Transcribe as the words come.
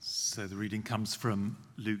So the reading comes from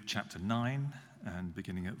Luke chapter 9 and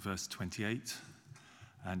beginning at verse 28,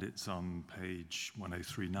 and it's on page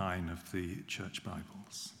 1039 of the Church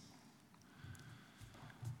Bibles.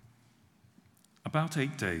 About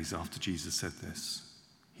 8 days after Jesus said this,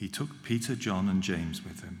 he took Peter, John, and James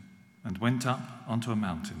with him and went up onto a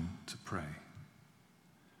mountain to pray.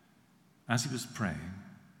 As he was praying,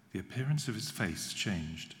 the appearance of his face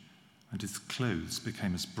changed, and his clothes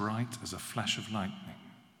became as bright as a flash of lightning.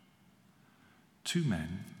 2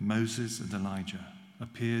 men, Moses and Elijah,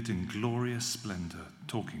 appeared in glorious splendor,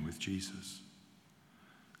 talking with Jesus.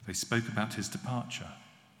 They spoke about his departure,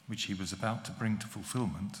 which he was about to bring to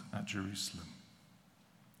fulfillment at Jerusalem.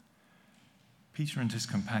 Peter and his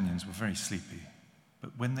companions were very sleepy,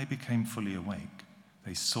 but when they became fully awake,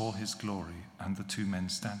 they saw his glory and the 2 men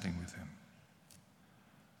standing with him.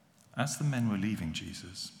 As the men were leaving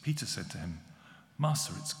Jesus, Peter said to him,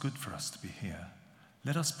 "Master, it's good for us to be here.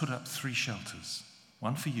 Let us put up 3 shelters,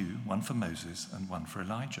 one for you, one for Moses, and one for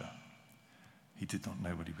Elijah." He did not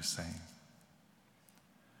know what he was saying.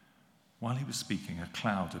 While he was speaking, a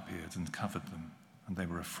cloud appeared and covered them, and they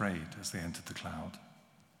were afraid as they entered the cloud.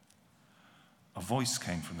 A voice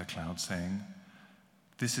came from the cloud saying,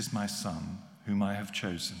 "This is my son, whom I have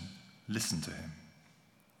chosen. Listen to him."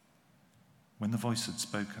 When the voice had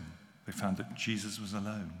spoken, they found that Jesus was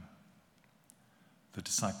alone. The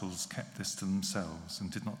disciples kept this to themselves and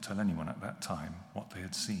did not tell anyone at that time what they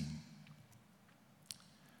had seen.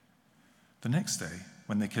 The next day,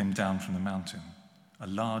 when they came down from the mountain, a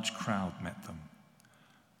large crowd met them.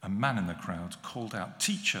 A man in the crowd called out,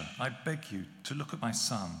 "Teacher, I beg you to look at my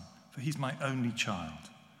son, for he's my only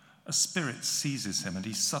child. A spirit seizes him and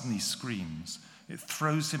he suddenly screams. It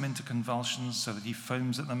throws him into convulsions so that he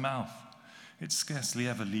foams at the mouth. It scarcely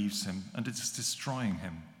ever leaves him, and it is destroying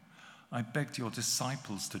him. I begged your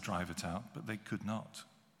disciples to drive it out, but they could not."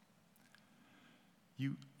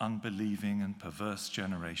 "You unbelieving and perverse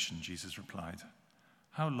generation," Jesus replied,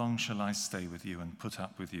 "how long shall I stay with you and put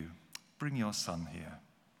up with you? Bring your son here."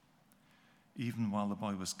 Even while the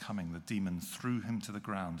boy was coming, the demon threw him to the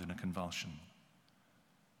ground in a convulsion.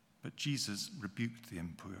 But Jesus rebuked the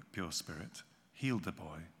impure spirit, healed the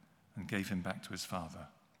boy, and gave him back to his father.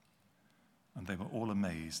 And they were all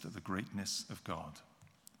amazed at the greatness of God.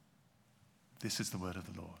 This is the word of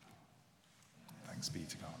the Lord. Thanks be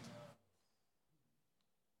to God.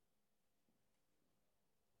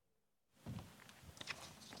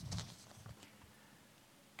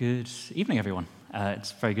 Good evening, everyone.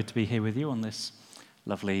 It's very good to be here with you on this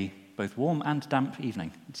lovely, both warm and damp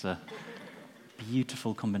evening. It's a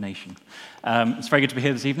beautiful combination. It's very good to be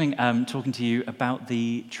here this evening talking to you about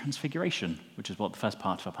the Transfiguration, which is what the first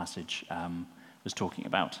part of our passage was talking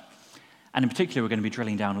about. And in particular, we're going to be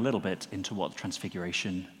drilling down a little bit into what the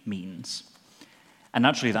Transfiguration means. And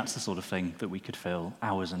naturally, that's the sort of thing that we could fill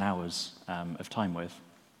hours and hours of time with.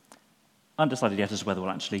 Undecided yet as to whether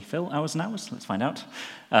we'll actually fill hours and hours. Let's find out.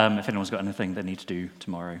 If anyone's got anything they need to do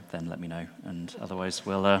tomorrow, then let me know. And otherwise,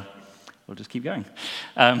 we'll just keep going.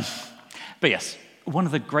 But yes, one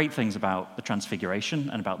of the great things about the Transfiguration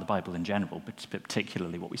and about the Bible in general, but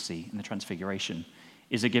particularly what we see in the Transfiguration,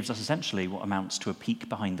 is it gives us essentially what amounts to a peek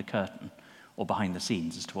behind the curtain or behind the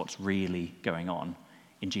scenes as to what's really going on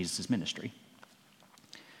in Jesus' ministry.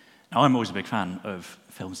 Now, I'm always a big fan of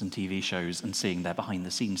films and TV shows and seeing their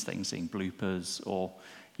behind-the-scenes things, seeing bloopers or,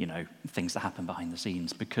 things that happen behind the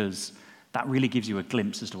scenes, because that really gives you a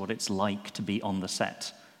glimpse as to what it's like to be on the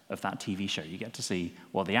set of that TV show. You get to see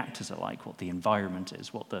what the actors are like, what the environment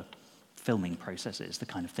is, what the filming process is, the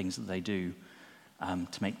kind of things that they do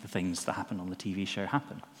to make the things that happen on the TV show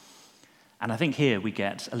happen. And I think here we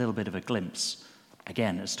get a little bit of a glimpse,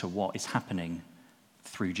 again, as to what is happening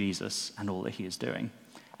through Jesus and all that he is doing.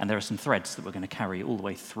 And there are some threads that we're going to carry all the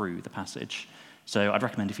way through the passage. So I'd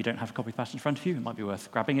recommend if you don't have a copy of the passage in front of you, it might be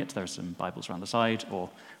worth grabbing it. There are some Bibles around the side, or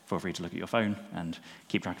feel free to look at your phone and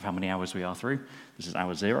keep track of how many hours we are through. This is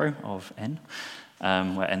hour 0 of N,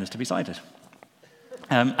 where N is to be cited.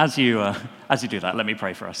 As you do that, let me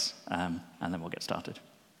pray for us, and then we'll get started.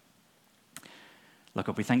 Lord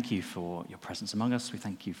God, we thank you for your presence among us. We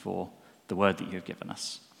thank you for the word that you have given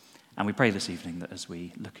us. And we pray this evening that as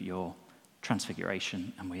we look at your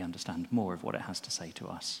Transfiguration and we understand more of what it has to say to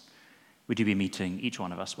us, would you be meeting each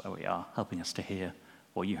one of us where we are, helping us to hear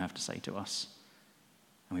what you have to say to us.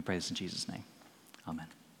 And we pray this in Jesus' name. Amen.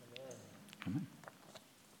 Amen.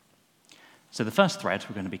 So the first thread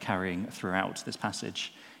we're going to be carrying throughout this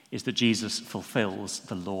passage is that Jesus fulfills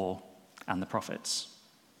the law and the prophets.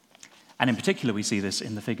 And in particular, we see this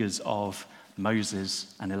in the figures of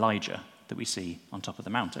Moses and Elijah that we see on top of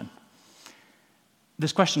the mountain.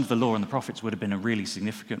 This question of the law and the prophets would have been a really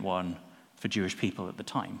significant one for Jewish people at the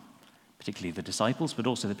time, particularly the disciples, but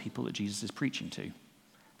also the people that Jesus is preaching to.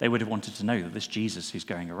 They would have wanted to know that this Jesus who's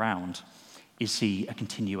going around, is he a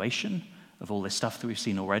continuation of all this stuff that we've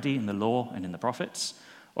seen already in the law and in the prophets,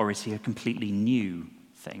 or is he a completely new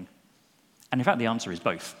thing? And in fact, the answer is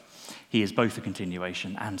both. He is both a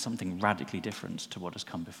continuation and something radically different to what has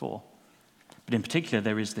come before. But in particular,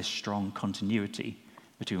 there is this strong continuity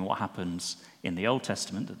between what happens in the Old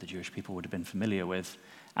Testament that the Jewish people would have been familiar with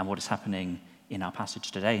and what is happening in our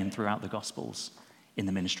passage today and throughout the Gospels in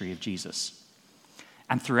the ministry of Jesus.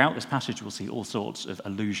 And throughout this passage, we'll see all sorts of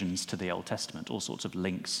allusions to the Old Testament, all sorts of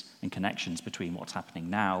links and connections between what's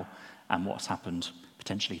happening now and what's happened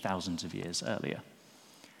potentially thousands of years earlier.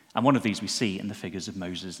 And one of these we see in the figures of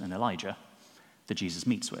Moses and Elijah that Jesus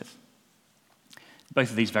meets with.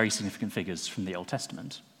 Both of these very significant figures from the Old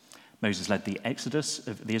Testament. Moses led the exodus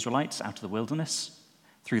of the Israelites out of the wilderness,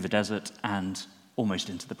 through the desert, and almost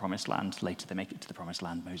into the promised land. Later they make it to the promised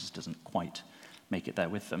land. Moses doesn't quite make it there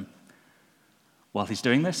with them. While he's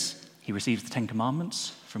doing this, he receives the Ten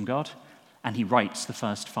Commandments from God, and he writes the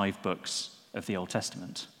first 5 books of the Old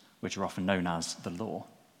Testament, which are often known as the Law.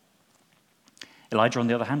 Elijah, on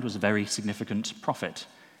the other hand, was a very significant prophet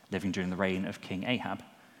living during the reign of King Ahab.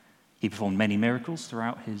 He performed many miracles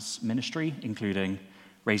throughout his ministry, including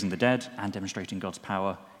raising the dead and demonstrating God's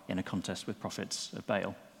power in a contest with prophets of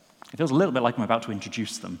Baal. It feels a little bit like I'm about to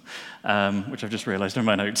introduce them, which I've just realized in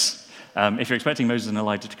my notes. If you're expecting Moses and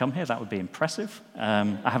Elijah to come here, that would be impressive.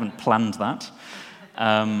 I haven't planned that.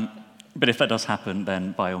 But if that does happen,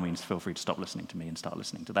 then by all means, feel free to stop listening to me and start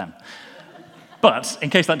listening to them. But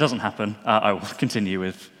in case that doesn't happen, I will continue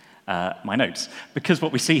with my notes. Because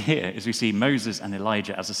what we see here is we see Moses and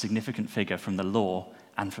Elijah as a significant figure from the law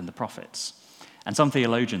and from the prophets. And some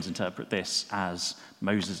theologians interpret this as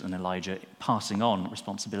Moses and Elijah passing on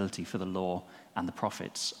responsibility for the law and the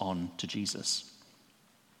prophets on to Jesus.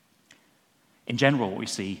 In general, what we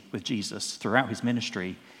see with Jesus throughout his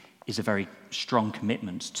ministry is a very strong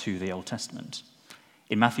commitment to the Old Testament.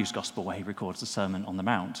 In Matthew's Gospel, where he records the Sermon on the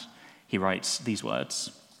Mount, he writes these words: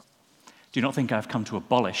 "Do not think I have come to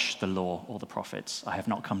abolish the law or the prophets. I have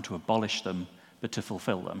not come to abolish them, but to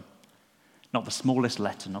fulfill them. Not the smallest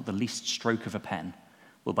letter, not the least stroke of a pen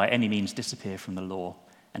will by any means disappear from the law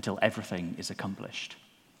until everything is accomplished."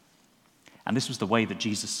 And this was the way that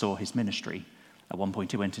Jesus saw his ministry. At one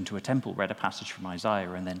point, he went into a temple, read a passage from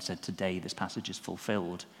Isaiah, and then said, "Today this passage is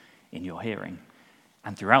fulfilled in your hearing."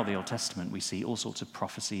 And throughout the Old Testament, we see all sorts of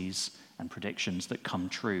prophecies and predictions that come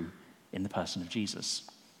true in the person of Jesus.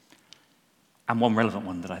 And one relevant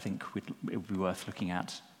one that I think it would be worth looking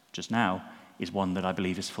at just now is one that I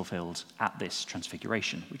believe is fulfilled at this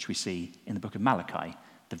Transfiguration, which we see in the book of Malachi,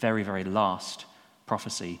 the very, very last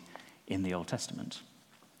prophecy in the Old Testament,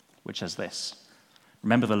 which says this: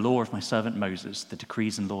 "Remember the law of my servant Moses, the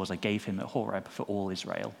decrees and laws I gave him at Horeb for all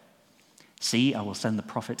Israel. See, I will send the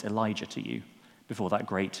prophet Elijah to you before that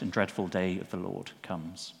great and dreadful day of the Lord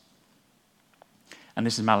comes." And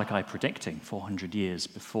this is Malachi predicting 400 years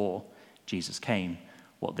before Jesus came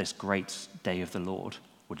what this great day of the Lord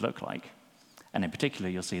would look like. And in particular,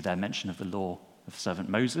 you'll see their mention of the law of servant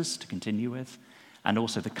Moses to continue with, and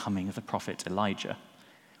also the coming of the prophet Elijah.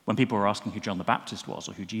 When people were asking who John the Baptist was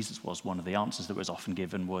or who Jesus was, one of the answers that was often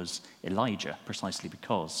given was Elijah, precisely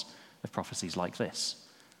because of prophecies like this.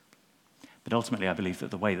 But ultimately, I believe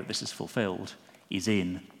that the way that this is fulfilled is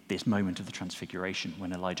in this moment of the Transfiguration,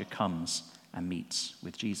 when Elijah comes and meets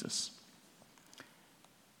with Jesus.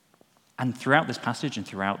 And throughout this passage and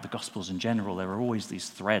throughout the Gospels in general, there are always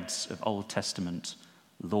these threads of Old Testament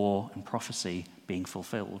law and prophecy being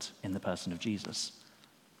fulfilled in the person of Jesus.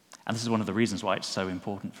 And this is one of the reasons why it's so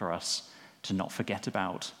important for us to not forget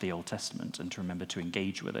about the Old Testament and to remember to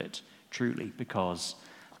engage with it truly, because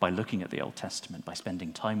by looking at the Old Testament, by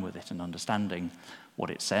spending time with it and understanding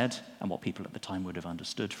what it said and what people at the time would have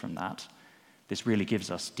understood from that, this really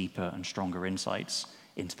gives us deeper and stronger insights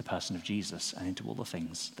into the person of Jesus and into all the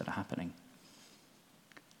things that are happening.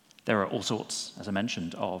 There are all sorts, as I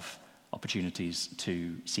mentioned, of opportunities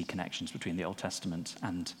to see connections between the Old Testament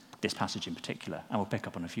and this passage in particular, and we'll pick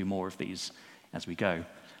up on a few more of these as we go.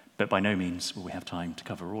 But by no means will we have time to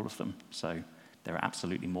cover all of them, so there are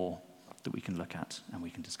absolutely more that we can look at and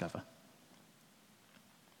we can discover.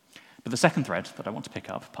 But the second thread that I want to pick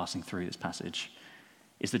up, passing through this passage,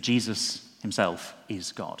 is that Jesus himself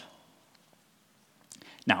is God.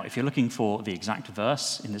 Now, if you're looking for the exact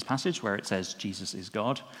verse in this passage where it says Jesus is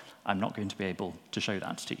God, I'm not going to be able to show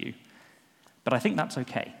that to you. But I think that's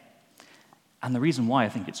okay. And the reason why I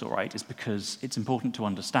think it's all right is because it's important to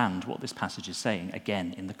understand what this passage is saying,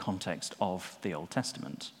 again, in the context of the Old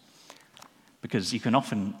Testament. Because you can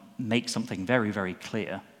often make something very, very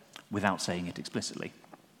clear without saying it explicitly.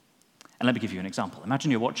 And let me give you an example.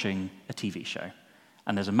 Imagine you're watching a TV show,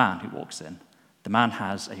 and there's a man who walks in. The man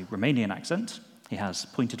has a Romanian accent, he has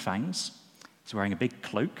pointed fangs, he's wearing a big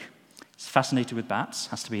cloak, he's fascinated with bats,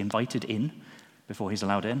 has to be invited in before he's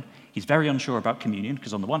allowed in. He's very unsure about communion,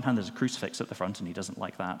 because on the one hand there's a crucifix at the front, and he doesn't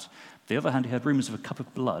like that. On the other hand, he heard rumors of a cup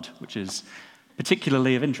of blood, which is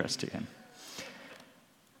particularly of interest to him.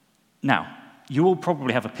 Now, you will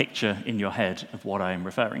probably have a picture in your head of what I'm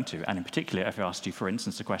referring to, and in particular, if I asked you, for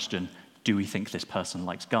instance, a question, do we think this person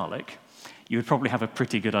likes garlic? You would probably have a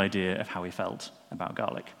pretty good idea of how he felt about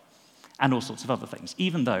garlic, and all sorts of other things,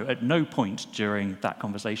 even though at no point during that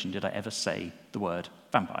conversation did I ever say the word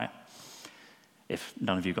vampire. If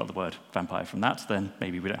none of you got the word vampire from that, then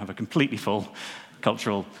maybe we don't have a completely full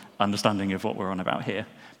cultural understanding of what we're on about here.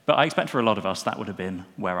 But I expect for a lot of us that would have been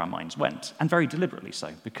where our minds went, and very deliberately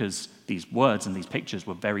so, because these words and these pictures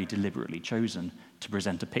were very deliberately chosen to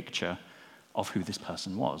present a picture of who this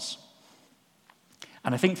person was.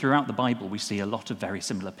 And I think throughout the Bible we see a lot of very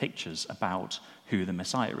similar pictures about who the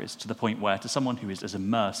Messiah is, to the point where to someone who is as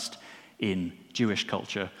immersed in Jewish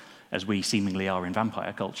culture as we seemingly are in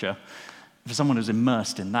vampire culture, for someone who's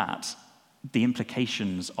immersed in that, the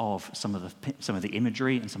implications of some of the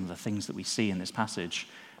imagery and some of the things that we see in this passage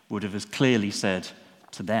would have as clearly said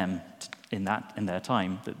to them in their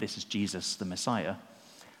time that this is Jesus, the Messiah,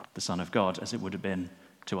 the Son of God, as it would have been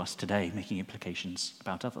to us today, making implications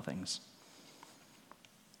about other things.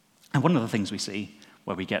 And one of the things we see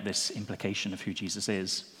where we get this implication of who Jesus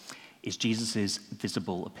is Jesus'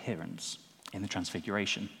 visible appearance in the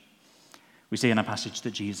Transfiguration. We see in our passage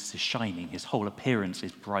that Jesus is shining. His whole appearance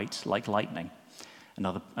is bright like lightning.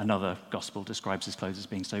 Another gospel describes his clothes as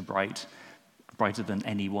being so bright, brighter than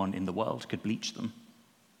anyone in the world could bleach them.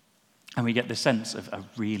 And we get this sense of a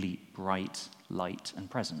really bright light and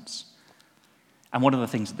presence. And one of the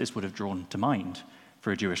things that this would have drawn to mind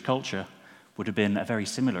for a Jewish culture would have been a very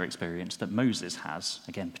similar experience that Moses has,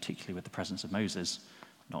 again, particularly with the presence of Moses,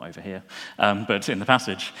 not over here, but in the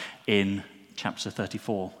passage in chapter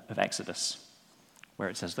 34 of Exodus, where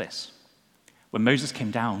it says this: "When Moses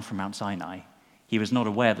came down from Mount Sinai, he was not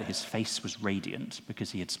aware that his face was radiant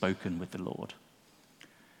because he had spoken with the Lord.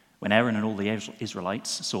 When Aaron and all the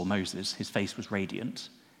Israelites saw Moses, his face was radiant,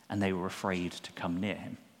 and they were afraid to come near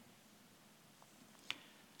him."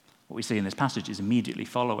 What we see in this passage is immediately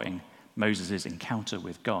following Moses' encounter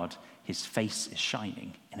with God, his face is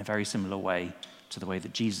shining in a very similar way to the way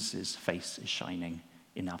that Jesus' face is shining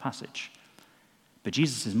in our passage. But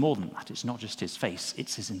Jesus is more than that. It's not just his face,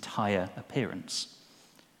 it's his entire appearance.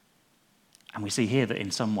 And we see here that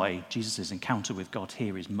in some way, Jesus' encounter with God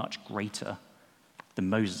here is much greater than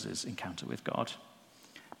Moses' encounter with God.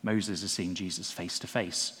 Moses is seeing Jesus face to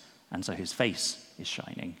face, and so his face is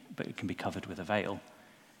shining, but it can be covered with a veil.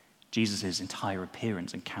 Jesus' entire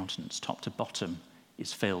appearance and countenance, top to bottom,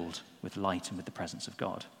 is filled with light and with the presence of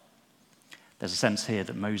God. There's a sense here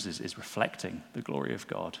that Moses is reflecting the glory of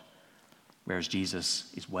God, whereas Jesus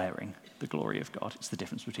is wearing the glory of God. It's the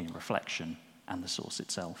difference between reflection and the source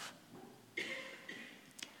itself.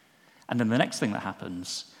 And then the next thing that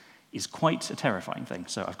happens is quite a terrifying thing.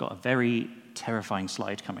 So I've got a very terrifying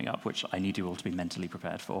slide coming up, which I need you all to be mentally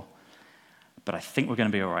prepared for. But I think we're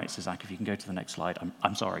going to be all right. So Zach, if you can go to the next slide.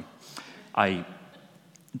 I'm sorry. I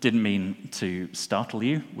didn't mean to startle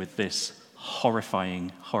you with this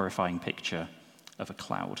horrifying, horrifying picture of a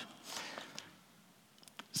cloud.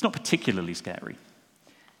 It's not particularly scary.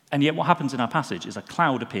 And yet what happens in our passage is a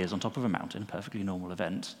cloud appears on top of a mountain, a perfectly normal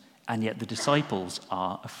event, and yet the disciples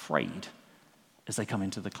are afraid as they come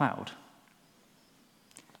into the cloud.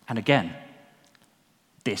 And again,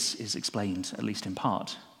 this is explained, at least in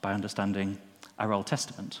part, by understanding our Old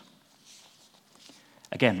Testament.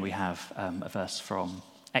 Again, we have a verse from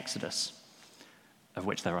Exodus, of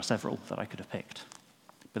which there are several that I could have picked.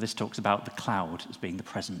 But this talks about the cloud as being the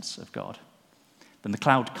presence of God. Then the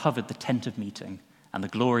cloud covered the tent of meeting, and the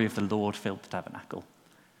glory of the Lord filled the tabernacle.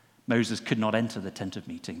 Moses could not enter the tent of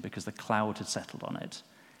meeting because the cloud had settled on it,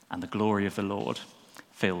 and the glory of the Lord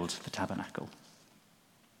filled the tabernacle.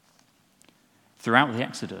 Throughout the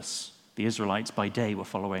Exodus, the Israelites by day were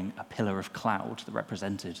following a pillar of cloud that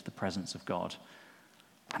represented the presence of God.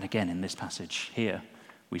 And again, in this passage here,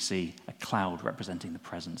 we see a cloud representing the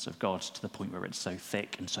presence of God to the point where it's so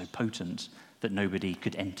thick and so potent that nobody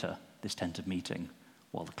could enter this tent of meeting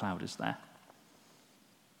while the cloud is there.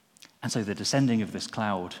 And so the descending of this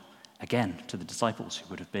cloud, again, to the disciples who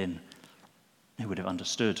would have been who would have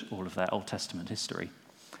understood all of their Old Testament history,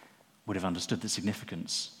 would have understood the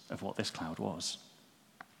significance of what this cloud was.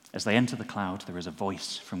 As they enter the cloud, there is a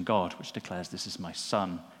voice from God which declares, "This is my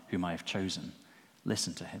Son, whom I have chosen.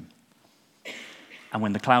 Listen to him." And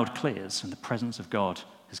when the cloud clears and the presence of God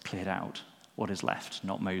has cleared out, what is left?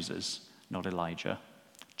 Not Moses, not Elijah,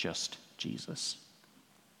 just Jesus.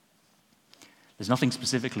 There's nothing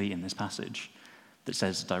specifically in this passage that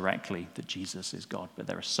says directly that Jesus is God, but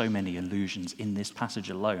there are so many allusions in this passage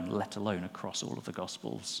alone, let alone across all of the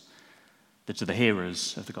Gospels, that to the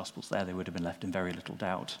hearers of the Gospels there, they would have been left in very little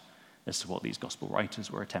doubt as to what these Gospel writers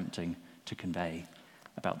were attempting to convey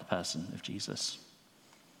about the person of Jesus.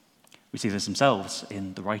 We see this themselves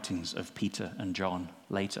in the writings of Peter and John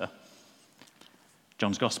later.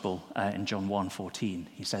 John's Gospel, in John 1:14,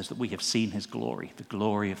 he says that we have seen his glory, the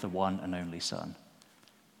glory of the one and only Son.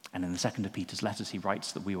 And in the second of Peter's letters, he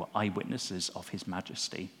writes that we were eyewitnesses of his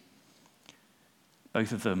majesty.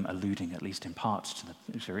 Both of them alluding, at least in part, to the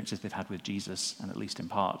experiences they've had with Jesus, and at least in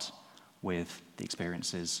part with the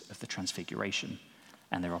experiences of the Transfiguration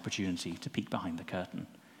and their opportunity to peek behind the curtain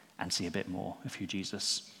and see a bit more of who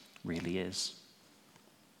Jesus really is.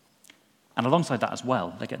 And alongside that as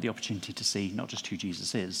well, they get the opportunity to see not just who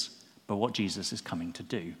Jesus is, but what Jesus is coming to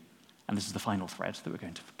do. And this is the final thread that we're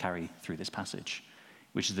going to carry through this passage,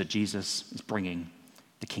 which is that Jesus is bringing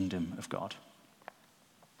the kingdom of God.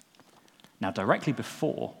 Now, directly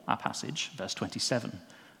before our passage, verse 27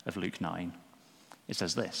 of Luke 9, it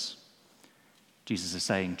says this. Jesus is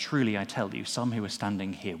saying, "Truly I tell you, some who are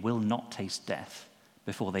standing here will not taste death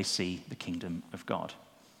before they see the kingdom of God."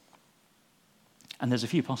 And there's a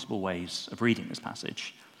few possible ways of reading this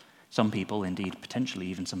passage. Some people, indeed potentially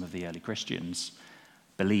even some of the early Christians,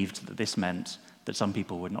 believed that this meant that some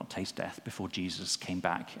people would not taste death before Jesus came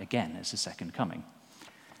back again as his second coming.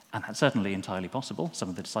 And that's certainly entirely possible. Some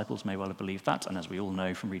of the disciples may well have believed that, and as we all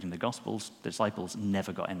know from reading the Gospels, the disciples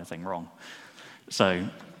never got anything wrong. So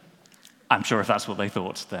I'm sure if that's what they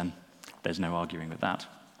thought, then there's no arguing with that.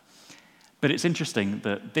 But it's interesting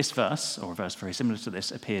that this verse, or a verse very similar to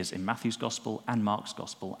this, appears in Matthew's Gospel and Mark's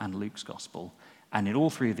Gospel and Luke's Gospel. And in all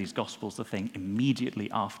three of these Gospels, the thing immediately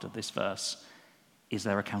after this verse is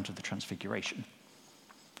their account of the Transfiguration.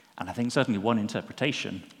 And I think certainly one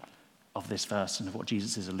interpretation of this verse and of what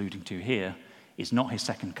Jesus is alluding to here is not his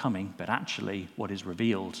second coming, but actually what is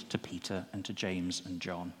revealed to Peter and to James and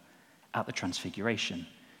John at the Transfiguration.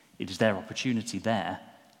 It is their opportunity there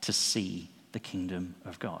to see the kingdom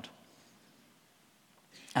of God.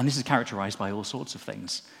 And this is characterized by all sorts of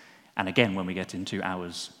things. And again, when we get into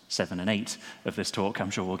hours 7 and 8 of this talk, I'm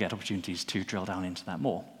sure we'll get opportunities to drill down into that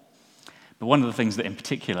more. But one of the things that in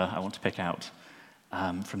particular I want to pick out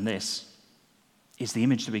from this is the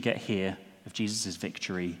image that we get here of Jesus'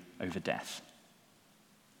 victory over death.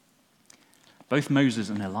 Both Moses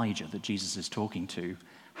and Elijah that Jesus is talking to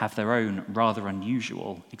have their own rather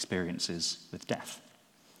unusual experiences with death.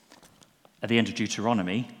 At the end of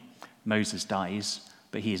Deuteronomy, Moses dies,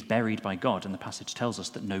 but he is buried by God, and the passage tells us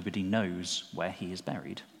that nobody knows where he is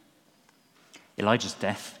buried. Elijah's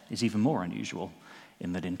death is even more unusual,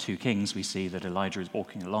 in that in 2 Kings we see that Elijah is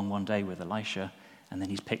walking along one day with Elisha, and then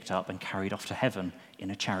he's picked up and carried off to heaven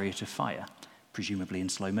in a chariot of fire, presumably in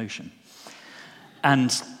slow motion.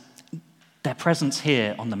 And their presence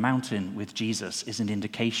here on the mountain with Jesus is an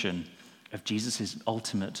indication of Jesus'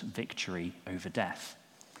 ultimate victory over death.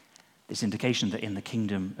 This indication that in the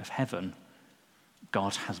kingdom of heaven,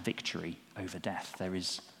 God has victory over death. There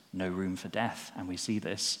is no room for death, and we see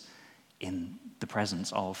this in the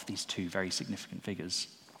presence of these two very significant figures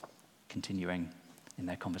continuing in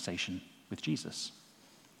their conversation with Jesus.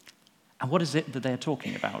 And what is it that they're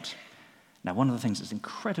talking about? Now, one of the things that's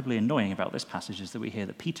incredibly annoying about this passage is that we hear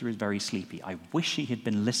that Peter is very sleepy. I wish he had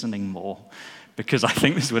been listening more, because I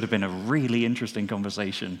think this would have been a really interesting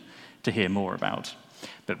conversation to hear more about.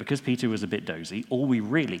 But because Peter was a bit dozy, all we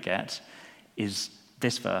really get is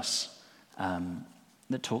this verse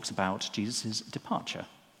that talks about Jesus' departure.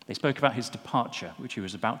 They spoke about his departure, which he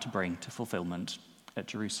was about to bring to fulfillment at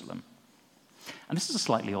Jerusalem. And this is a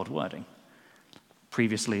slightly odd wording.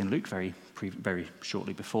 Previously in Luke, very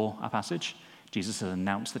shortly before our passage, Jesus had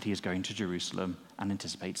announced that he is going to Jerusalem and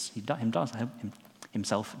anticipates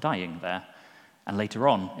himself dying there. And later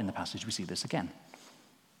on in the passage, we see this again.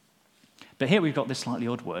 But here we've got this slightly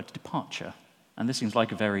odd word, departure. And this seems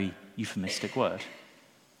like a very euphemistic word.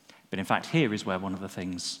 But in fact, here is where one of the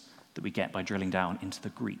things that we get by drilling down into the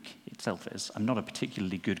Greek itself is. I'm not a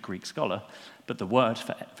particularly good Greek scholar, but the word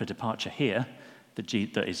for departure here that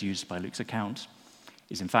is used by Luke's account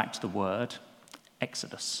is in fact the word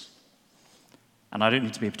exodus. And I don't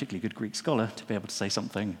need to be a particularly good Greek scholar to be able to say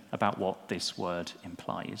something about what this word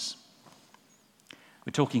implies.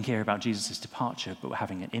 We're talking here about Jesus' departure, but we're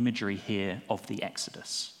having an imagery here of the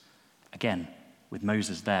Exodus. Again, with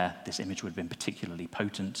Moses there, this image would have been particularly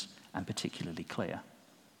potent and particularly clear.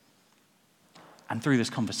 And through this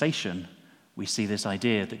conversation, we see this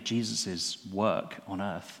idea that Jesus' work on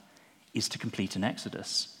earth is to complete an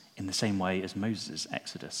exodus in the same way as Moses'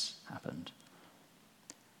 exodus happened.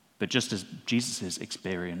 But just as Jesus'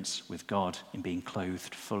 experience with God in being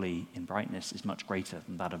clothed fully in brightness is much greater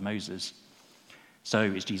than that of Moses, so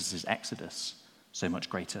is Jesus' exodus so much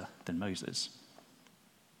greater than Moses.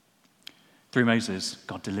 Through Moses,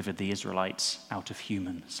 God delivered the Israelites out of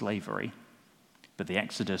human slavery, but the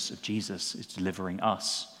exodus of Jesus is delivering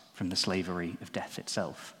us from the slavery of death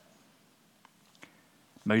itself.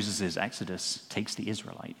 Moses' exodus takes the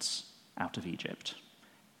Israelites out of Egypt.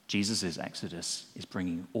 Jesus' exodus is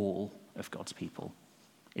bringing all of God's people,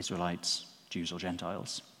 Israelites, Jews or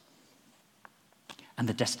Gentiles. And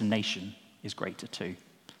the destination is greater too.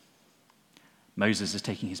 Moses is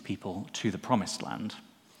taking his people to the promised land.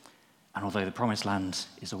 And although the promised land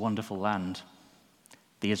is a wonderful land,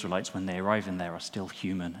 the Israelites, when they arrive in there, are still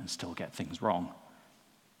human and still get things wrong.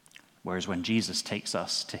 Whereas when Jesus takes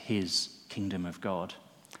us to his kingdom of God,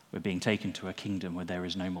 we're being taken to a kingdom where there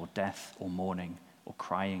is no more death or mourning or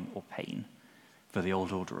crying or pain, for the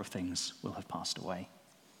old order of things will have passed away.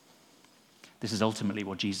 This is ultimately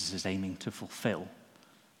what Jesus is aiming to fulfill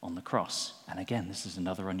on the cross. And again, this is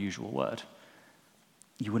another unusual word.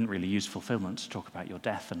 You wouldn't really use fulfillment to talk about your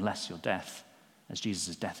death unless your death, as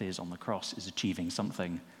Jesus' death is on the cross, is achieving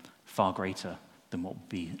something far greater than what would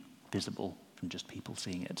be visible from just people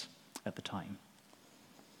seeing it at the time.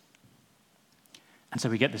 And so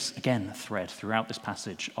we get this, again, thread throughout this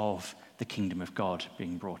passage of the kingdom of God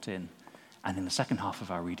being brought in. And in the second half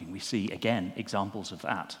of our reading, we see, again, examples of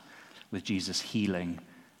that, with Jesus healing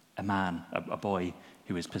a man, a boy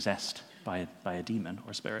who is possessed by a demon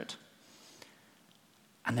or a spirit.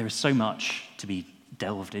 And there is so much to be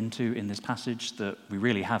delved into in this passage that we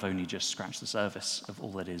really have only just scratched the surface of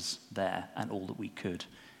all that is there and all that we could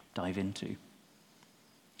dive into.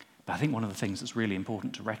 But I think one of the things that's really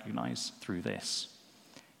important to recognize through this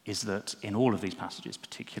is that in all of these passages,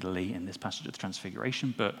 particularly in this passage of the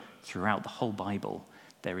Transfiguration, but throughout the whole Bible,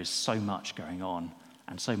 there is so much going on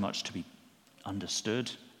and so much to be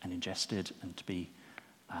understood and ingested and to be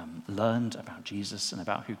learned about Jesus and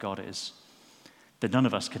about who God is, that none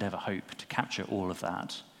of us could ever hope to capture all of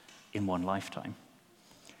that in one lifetime.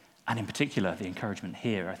 And in particular, the encouragement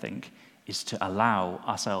here, I think, is to allow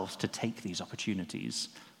ourselves to take these opportunities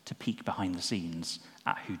to peek behind the scenes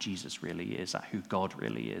at who Jesus really is, at who God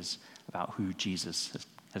really is, about who Jesus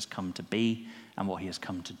has come to be and what he has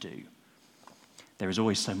come to do. There is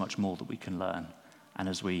always so much more that we can learn. And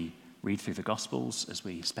as we read through the Gospels, as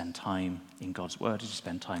we spend time in God's Word, as we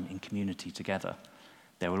spend time in community together,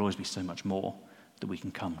 there will always be so much more that we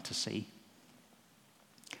can come to see.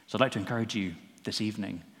 So I'd like to encourage you this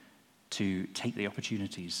evening to take the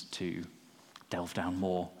opportunities to delve down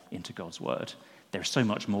more into God's Word. There's so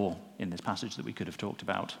much more in this passage that we could have talked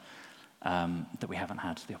about that we haven't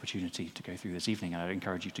had the opportunity to go through this evening. And I'd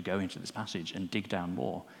encourage you to go into this passage and dig down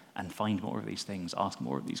more and find more of these things, ask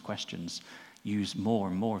more of these questions, use more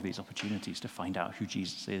and more of these opportunities to find out who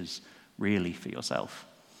Jesus is really for yourself.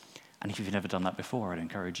 And if you've never done that before, I'd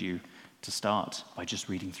encourage you to start by just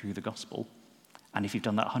reading through the gospel. And if you've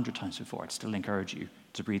done that 100 times before, I'd still encourage you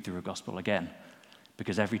to read through a gospel again,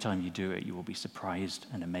 because every time you do it, you will be surprised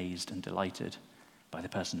and amazed and delighted by the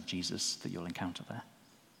person of Jesus that you'll encounter there.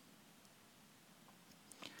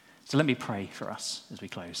 So let me pray for us as we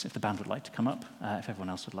close. If the band would like to come up, if everyone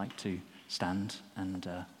else would like to stand, and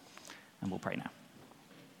we'll pray now.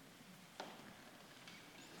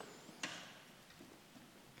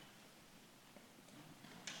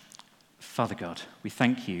 Father God, we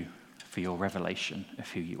thank you for your revelation of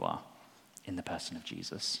who you are in the person of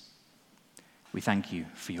Jesus. We thank you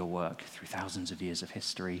for your work through thousands of years of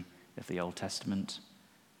history of the Old Testament,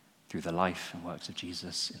 through the life and works of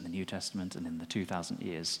Jesus in the New Testament and in the 2,000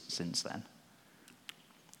 years since then.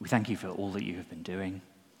 We thank you for all that you have been doing,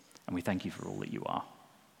 and we thank you for all that you are.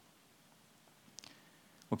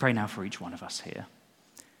 We'll pray now for each one of us here.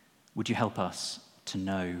 Would you help us to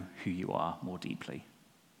know who you are more deeply?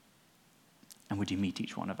 And would you meet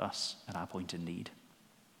each one of us at our point in need?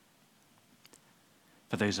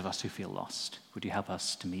 For those of us who feel lost, would you help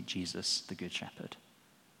us to meet Jesus, the Good Shepherd?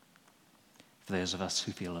 For those of us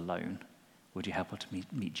who feel alone, would you help us to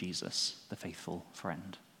meet Jesus, the faithful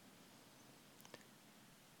friend?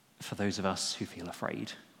 For those of us who feel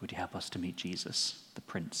afraid, would you help us to meet Jesus, the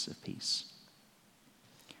Prince of Peace?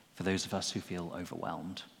 For those of us who feel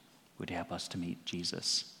overwhelmed, would you help us to meet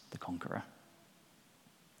Jesus, the conqueror?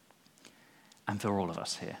 And for all of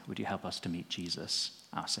us here, would you help us to meet Jesus,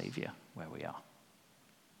 our Saviour, where we are?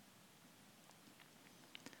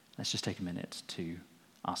 Let's just take a minute to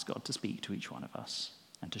ask God to speak to each one of us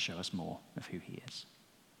and to show us more of who he is.